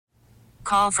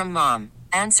Call from mom.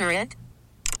 Answer it.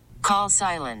 Call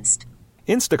silenced.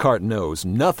 Instacart knows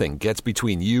nothing gets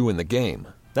between you and the game.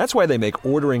 That's why they make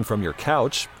ordering from your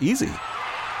couch easy.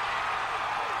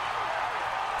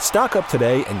 Stock up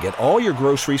today and get all your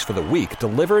groceries for the week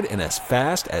delivered in as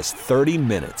fast as 30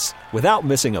 minutes without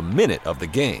missing a minute of the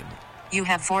game. You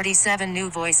have 47 new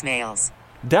voicemails.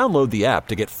 Download the app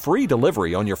to get free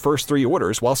delivery on your first 3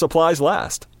 orders while supplies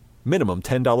last. Minimum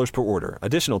 $10 per order.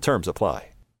 Additional terms apply.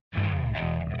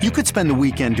 You could spend the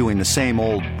weekend doing the same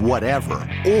old whatever,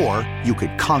 or you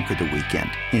could conquer the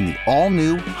weekend in the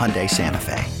all-new Hyundai Santa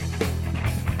Fe.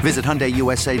 Visit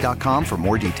HyundaiUSA.com for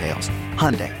more details.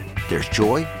 Hyundai, there's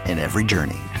joy in every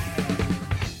journey.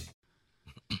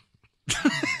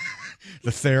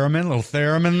 The theremin, little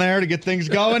theremin there to get things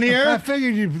going here. I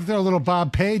figured you'd throw a little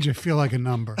Bob Page, I feel like a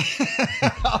number.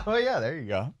 Oh, yeah, there you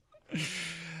go.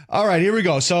 All right, here we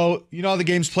go. So, you know how the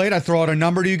game's played. I throw out a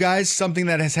number to you guys, something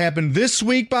that has happened this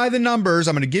week by the numbers.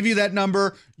 I'm going to give you that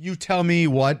number. You tell me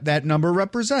what that number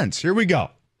represents. Here we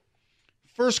go.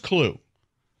 First clue.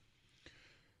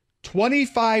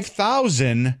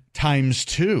 25,000 times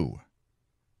 2.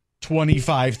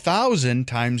 25,000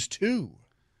 times 2.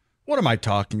 What am I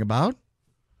talking about?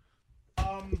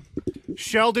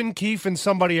 Sheldon Keefe and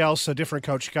somebody else, a different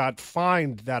coach, got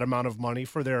fined that amount of money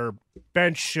for their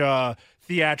bench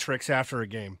theatrics after a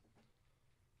game.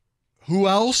 Who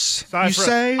else,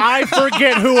 say? I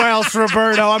forget who else,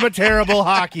 Roberto. I'm a terrible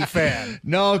hockey fan.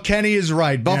 No, Kenny is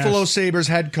right. Buffalo Sabres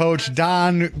head coach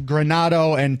Don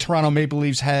Granato and Toronto Maple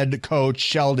Leafs head coach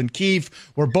Sheldon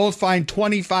Keefe were both fined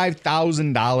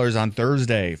 $25,000 on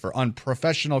Thursday for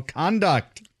unprofessional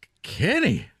conduct.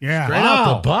 Kenny. Yeah. Straight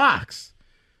out the box.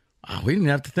 Oh, we didn't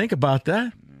have to think about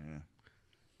that.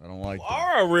 I don't like that.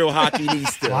 Are a real hockey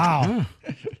nista. Wow.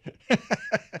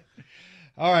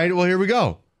 All right, well, here we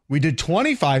go. We did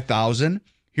 25,000.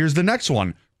 Here's the next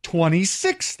one,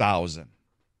 26,000.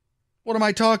 What am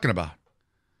I talking about?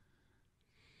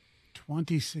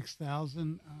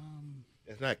 26,000.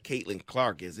 It's not Caitlin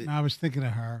Clark, is it? I was thinking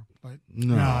of her, but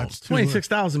No, it's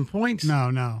 26,000 points.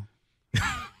 No.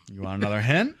 You want another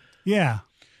hint? Yeah.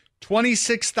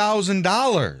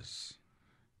 $26,000.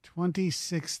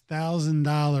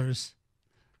 $26,000.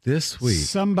 This week.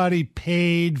 Somebody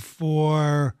paid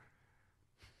for,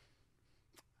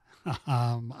 I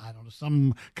don't know,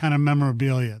 some kind of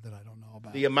memorabilia that I don't know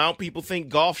about. The amount people think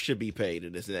golf should be paid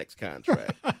in this next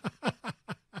contract.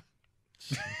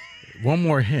 One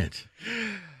more hint.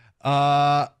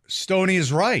 Stoney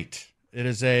is right. It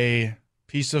is a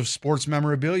piece of sports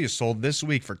memorabilia sold this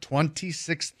week for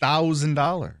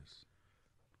 $26,000.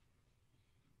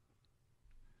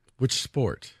 Which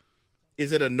sport?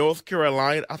 Is it a North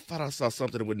Carolina? I thought I saw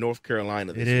something with North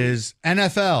Carolina this It is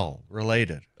NFL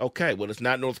related. Okay, well, it's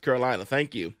not North Carolina.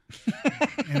 Thank you.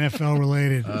 NFL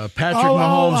related. Patrick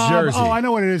Mahomes jersey. Oh, I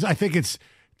know what it is. I think it's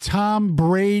Tom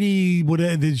Brady,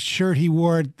 the shirt he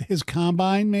wore at his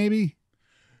combine, maybe?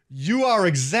 You are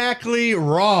exactly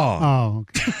wrong. Oh,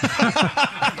 okay.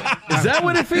 Is that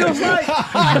what it feels like?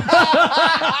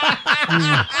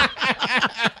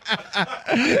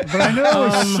 But I know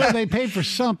they paid for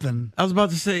something. I was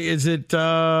about to say, is it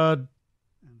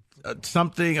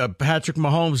something, a Patrick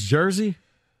Mahomes jersey?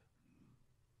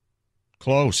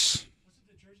 Close.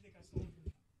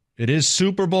 It is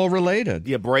Super Bowl related.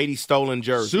 Yeah, Brady stolen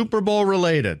jersey. Super Bowl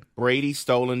related. Brady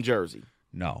stolen jersey.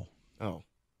 No. Oh.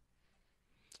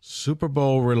 Super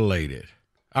Bowl related.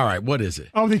 All right, what is it?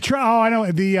 Oh, I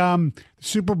know the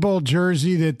Super Bowl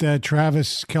jersey that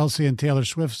Travis Kelce and Taylor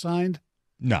Swift signed.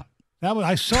 No.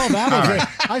 I saw that.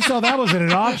 I saw that was at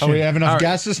an auction. Oh, we have enough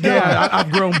guesses now? Yeah,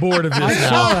 I've grown bored of this. I now.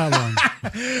 saw that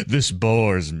one. This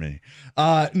bores me.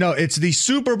 No, it's the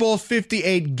Super Bowl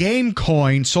 58 game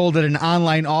coin sold at an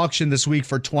online auction this week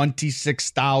for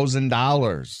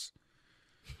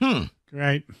 $26,000.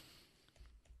 Great.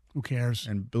 Who cares?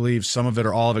 And believe some of it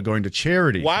or all of it going to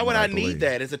charity. Why would I need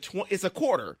that? It's a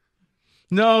quarter.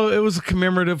 No, it was a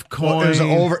commemorative coin.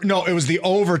 Well, it was the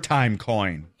overtime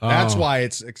coin. That's why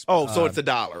it's. So it's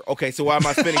 $1. Okay, so why am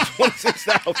I spending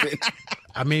 $26,000?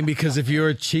 I mean, because if you're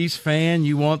a Chiefs fan,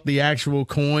 you want the actual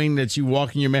coin that you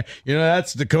walk in your man. You know,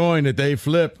 that's the coin that they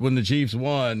flipped when the Chiefs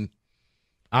won.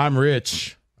 I'm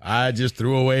rich. I just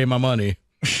threw away my money.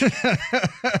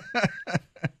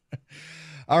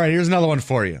 All right, here's another one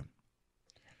for you.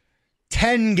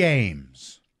 10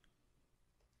 games.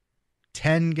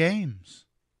 10 games.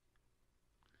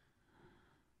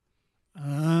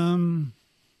 10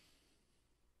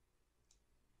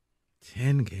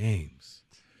 games.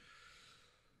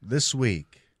 This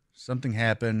week, something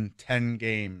happened 10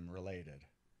 game related.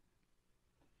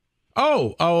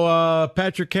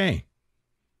 Patrick Kane.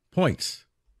 points.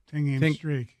 10-game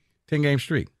streak. 10-game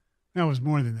streak. That was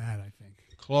more than that, I think.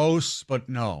 Close, but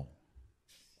no.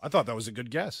 I thought that was a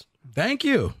good guess. Thank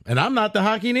you. And I'm not the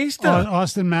hockey-nista.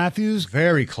 Austin Matthews.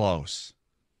 Very close.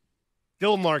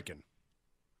 Dylan Larkin,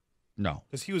 No.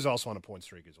 because he was also on a point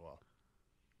streak as well.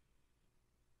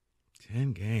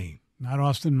 10 game. Not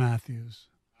Austin Matthews.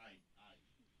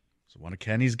 It's one of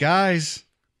Kenny's guys.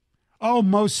 Oh,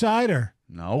 Mo Sider.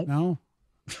 No. No.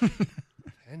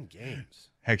 10 games.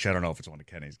 Actually, I don't know if it's one of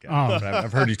Kenny's guys. Oh. But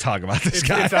I've heard you talk about this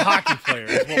guy. It's a hockey player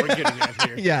is what we're getting at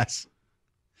here. Yes.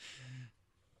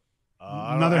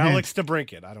 Another Alex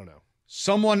DeBrincat. I don't know.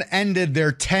 Someone ended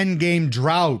their 10-game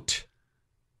drought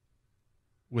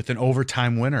with an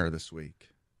overtime winner this week.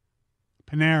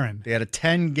 Panarin. They had a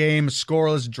 10-game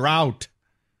scoreless drought.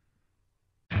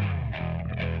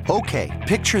 Okay,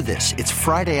 picture this. It's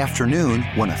Friday afternoon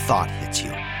when a thought hits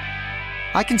you.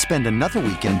 I can spend another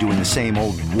weekend doing the same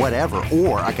old whatever,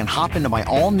 or I can hop into my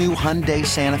all-new Hyundai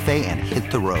Santa Fe and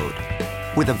hit the road.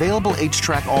 With available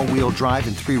H-Track all-wheel drive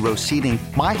and 3-row seating,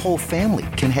 my whole family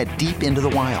can head deep into the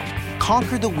wild.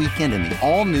 Conquer the weekend in the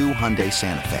all-new Hyundai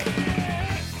Santa Fe.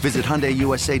 Visit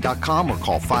HyundaiUSA.com or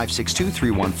call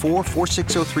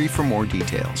 562-314-4603 for more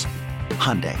details.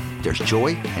 Hyundai, there's joy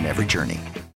in every journey.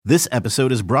 This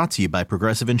episode is brought to you by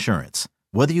Progressive Insurance.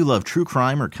 Whether you love true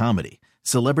crime or comedy,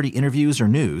 celebrity interviews or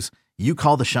news, you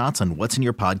call the shots on what's in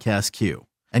your podcast queue.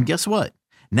 And guess what?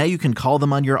 Now you can call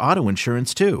them on your auto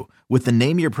insurance too with the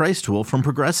Name Your Price tool from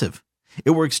Progressive.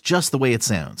 It works just the way it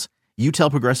sounds. You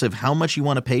tell Progressive how much you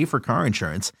want to pay for car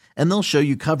insurance, and they'll show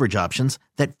you coverage options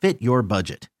that fit your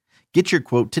budget. Get your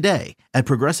quote today at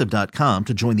Progressive.com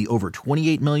to join the over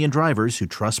 28 million drivers who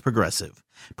trust Progressive.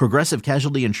 Progressive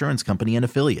Casualty Insurance Company and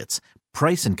Affiliates.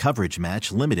 Price and coverage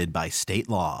match limited by state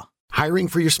law. Hiring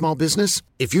for your small business?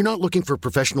 If you're not looking for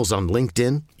professionals on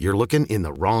LinkedIn, you're looking in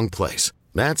the wrong place.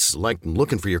 That's like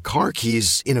looking for your car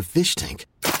keys in a fish tank.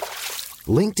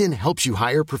 LinkedIn helps you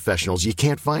hire professionals you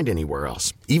can't find anywhere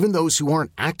else, even those who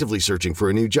aren't actively searching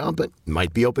for a new job but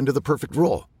might be open to the perfect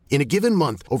role. In a given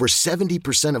month, over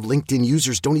 70% of LinkedIn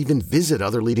users don't even visit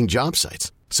other leading job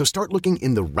sites. So start looking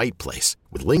in the right place.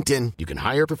 With LinkedIn, you can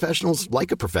hire professionals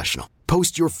like a professional.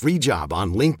 Post your free job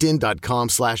on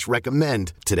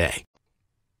linkedin.com/recommend today.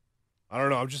 I don't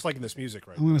know. I'm just liking this music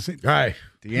right I'm now. going to say All right.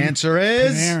 The answer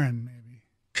is Panarin, maybe.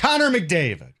 Connor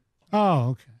McDavid.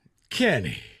 Oh, okay.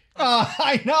 Kenny.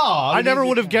 I know. I never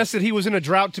would have guessed that he was in a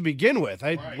drought to begin with.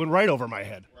 I went right over my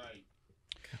head.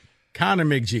 Connor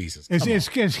McJesus.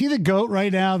 Is he the GOAT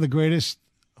right now, the greatest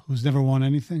who's never won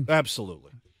anything?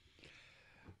 Absolutely.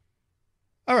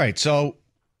 All right, so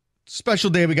special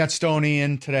day. We got Stoney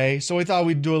in today, so we thought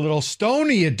we'd do a little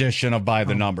Stoney edition of By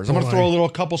the Numbers. I'm going to throw a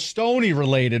couple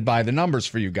Stoney-related By the Numbers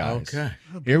for you guys. Okay.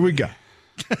 Here we go.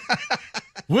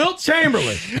 Wilt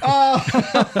Chamberlain.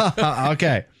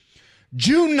 Okay.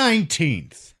 June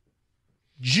 19th.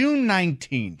 June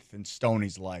 19th in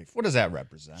Stoney's life. What does that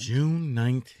represent? June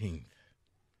 19th.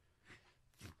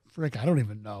 Frick, I don't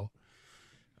even know.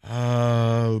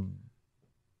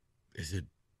 Is it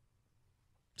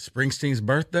Springsteen's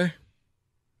birthday?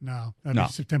 No, that'd No.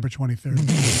 be September 23rd.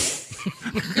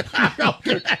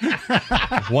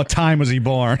 What time was he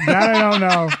born? That I don't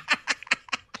know.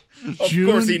 Of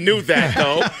course he knew that,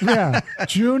 though. Yeah,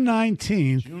 June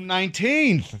 19th. June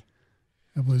 19th.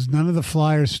 It was none of the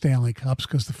Flyers Stanley Cups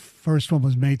because the first one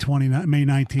was May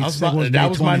 19th. That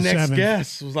was my next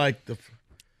guess. It was like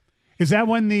Is that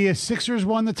when the Sixers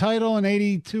won the title in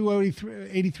 82,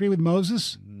 83 with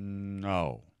Moses?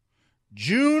 No.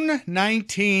 June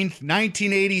 19th,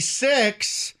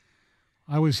 1986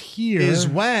 I was here. is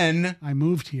when I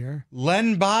moved here.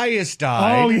 Len Bias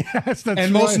died. Oh, yes, that's right.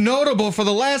 And most notable for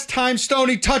the last time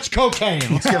Stoney touched cocaine.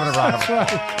 Let's give it a round of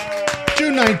applause.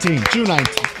 June 19th. June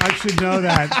 19th. I should know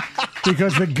that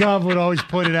because the Gov would always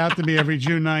point it out to me every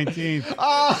June 19th.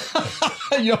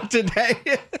 You know today.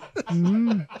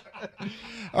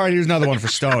 All right, here's another one for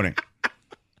Stoney.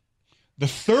 The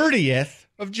 30th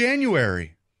of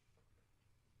January.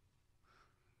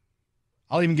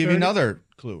 I'll even give you another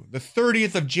clue. The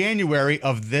 30th of January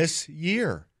of this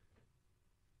year.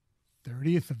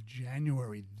 30th of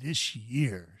January this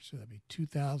year. So that'd be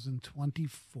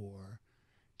 2024.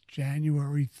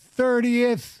 January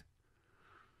 30th.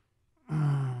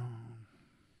 I'm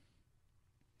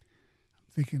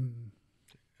thinking.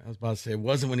 I was about to say, it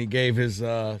wasn't when he gave his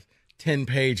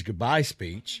 10-page goodbye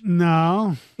speech.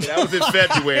 No. That was in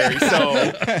February, so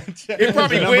it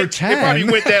probably Number went. 10. It probably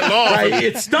went that long. Right,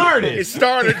 it started. It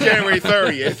started January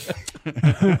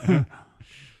 30th.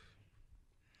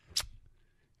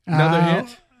 Another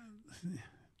hint?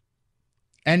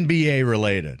 NBA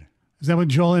related. Is that when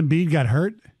Joel Embiid got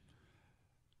hurt?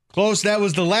 Close. That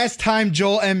was the last time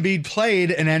Joel Embiid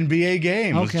played an NBA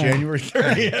game. Was January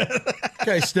 30th.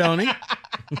 Okay, Stoney.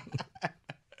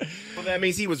 Well, that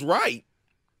means he was right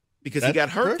because he got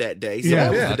hurt that day. So Yeah,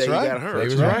 that was that's the day right. he got hurt. He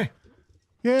was right.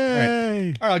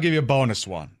 Yay. All right, I'll give you a bonus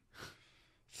one.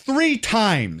 3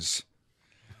 times.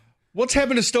 What's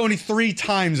happened to Stoney 3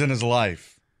 times in his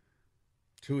life?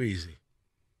 Too easy.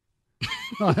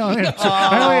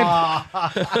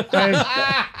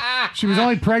 She was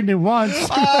only pregnant once. 2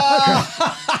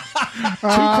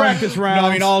 practice rounds. No,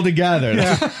 I mean all together.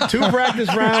 Yeah. 2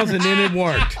 practice rounds, and then it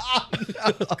worked.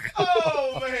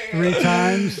 Oh, man. 3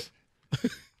 times.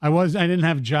 I didn't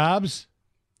have jobs.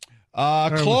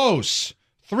 Close.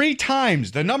 3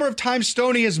 times. The number of times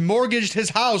Stoney has mortgaged his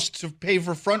house to pay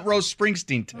for front row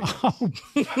Springsteen tickets.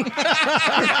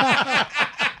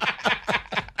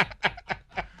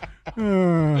 All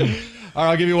right,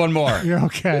 I'll give you one more. You're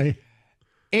okay.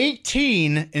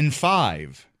 18 and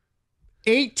 5.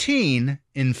 18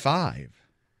 and 5.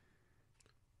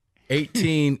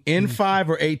 18 in 5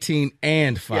 or 18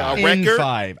 and 5? Yeah, In record?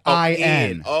 5. Oh,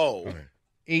 I-N. Oh.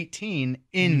 18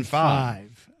 in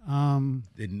 5.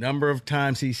 The number of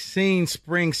times he's seen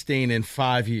Springsteen in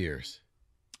 5 years.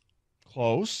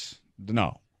 Close.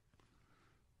 No.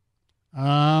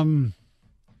 How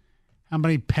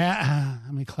many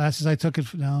classes I took?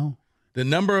 No. The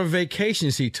number of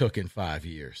vacations he took in 5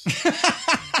 years.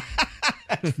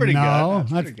 That's pretty No, good.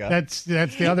 That's pretty good.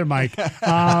 that's the other Mike.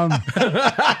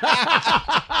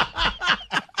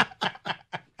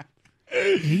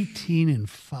 18 and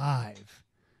 5.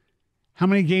 How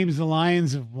many games the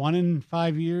Lions have won in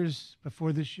 5 years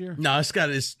before this year? No,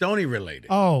 it's Stoney related.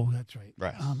 Oh, that's right.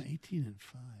 Right. 18 and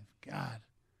 5. God.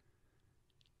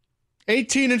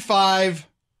 18 and 5.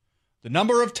 The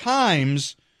number of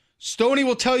times Stoney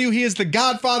will tell you he is the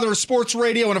godfather of sports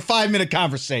radio in a 5-minute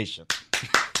conversation.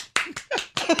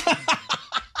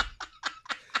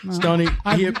 Stoney,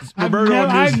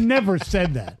 I've never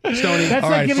said that. Stoney, That's all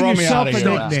like right, giving throw me yourself outta a here.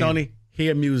 nickname. Stoney, he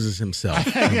amuses himself.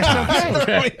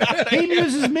 Okay. He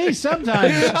amuses me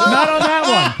sometimes. Not on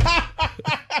that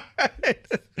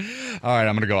one. All right,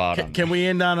 I'm going to go out on Can we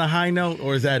end on a high note,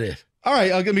 or is that it? All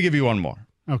right, let me give you one more.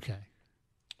 Okay.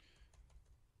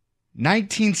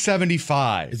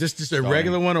 1975. Is this just a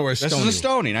regular one or a Stoney? This is a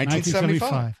Stoney,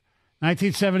 1975.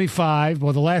 1975.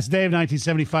 Well, the last day of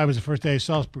 1975 was the first day I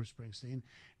saw Bruce Springsteen.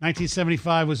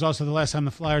 1975 was also the last time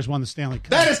the Flyers won the Stanley Cup.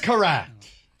 That is correct.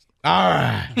 All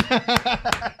right.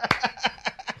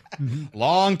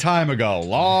 Long time ago.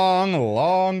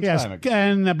 Long Yes, time ago.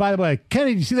 and by the way,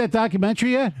 Kenny, did you see that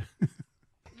documentary yet?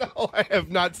 No, I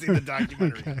have not seen the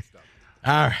documentary.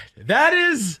 All right. That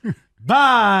is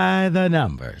by the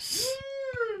numbers.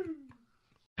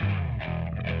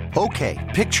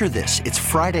 Okay, picture this. It's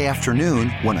Friday afternoon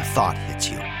when a thought hits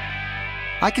you.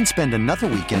 I can spend another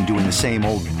weekend doing the same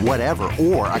old whatever,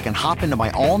 or I can hop into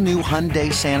my all-new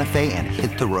Hyundai Santa Fe and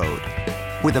hit the road.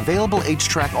 With available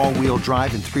H-Track all-wheel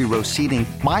drive and 3-row seating,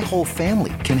 my whole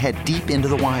family can head deep into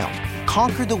the wild.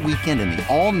 Conquer the weekend in the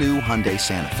all-new Hyundai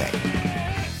Santa Fe.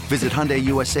 Visit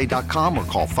HyundaiUSA.com or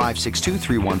call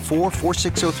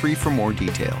 562-314-4603 for more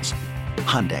details.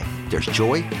 Hyundai, there's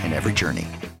joy in every journey.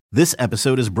 This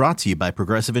episode is brought to you by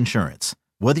Progressive Insurance.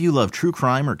 Whether you love true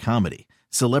crime or comedy,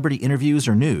 celebrity interviews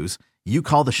or news, you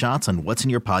call the shots on what's in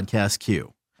your podcast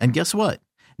queue. And guess what?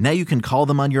 Now you can call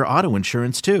them on your auto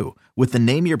insurance too with the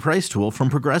Name Your Price tool from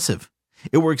Progressive.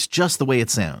 It works just the way it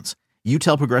sounds. You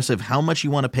tell Progressive how much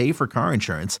you want to pay for car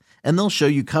insurance, and they'll show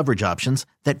you coverage options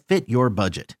that fit your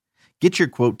budget. Get your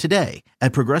quote today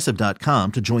at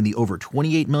Progressive.com to join the over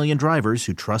 28 million drivers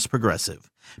who trust Progressive.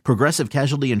 Progressive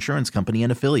Casualty Insurance Company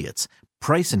and Affiliates.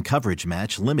 Price and coverage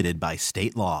match limited by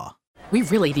state law. We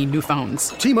really need new phones.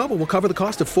 T-Mobile will cover the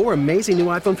cost of 4 amazing new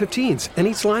iPhone 15s, and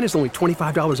each line is only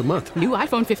 $25 a month. New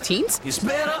iPhone 15s? It's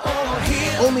better over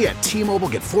here. Only at T-Mobile,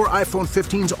 get 4 iPhone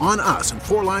 15s on us and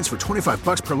 4 lines for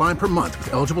 $25 per line per month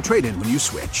with eligible trade-in when you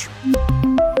switch.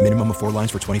 Minimum of 4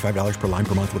 lines for $25 per line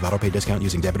per month with autopay discount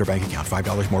using debit or bank account.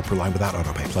 $5 more per line without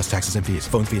autopay, plus taxes and fees.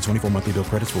 Phone fee at 24 monthly bill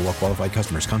credits for well-qualified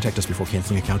customers. Contact us before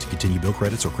canceling account to continue bill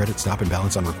credits or credit stop and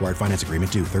balance on required finance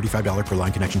agreement due. $35 per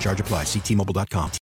line connection charge applies. See T-Mobile.com.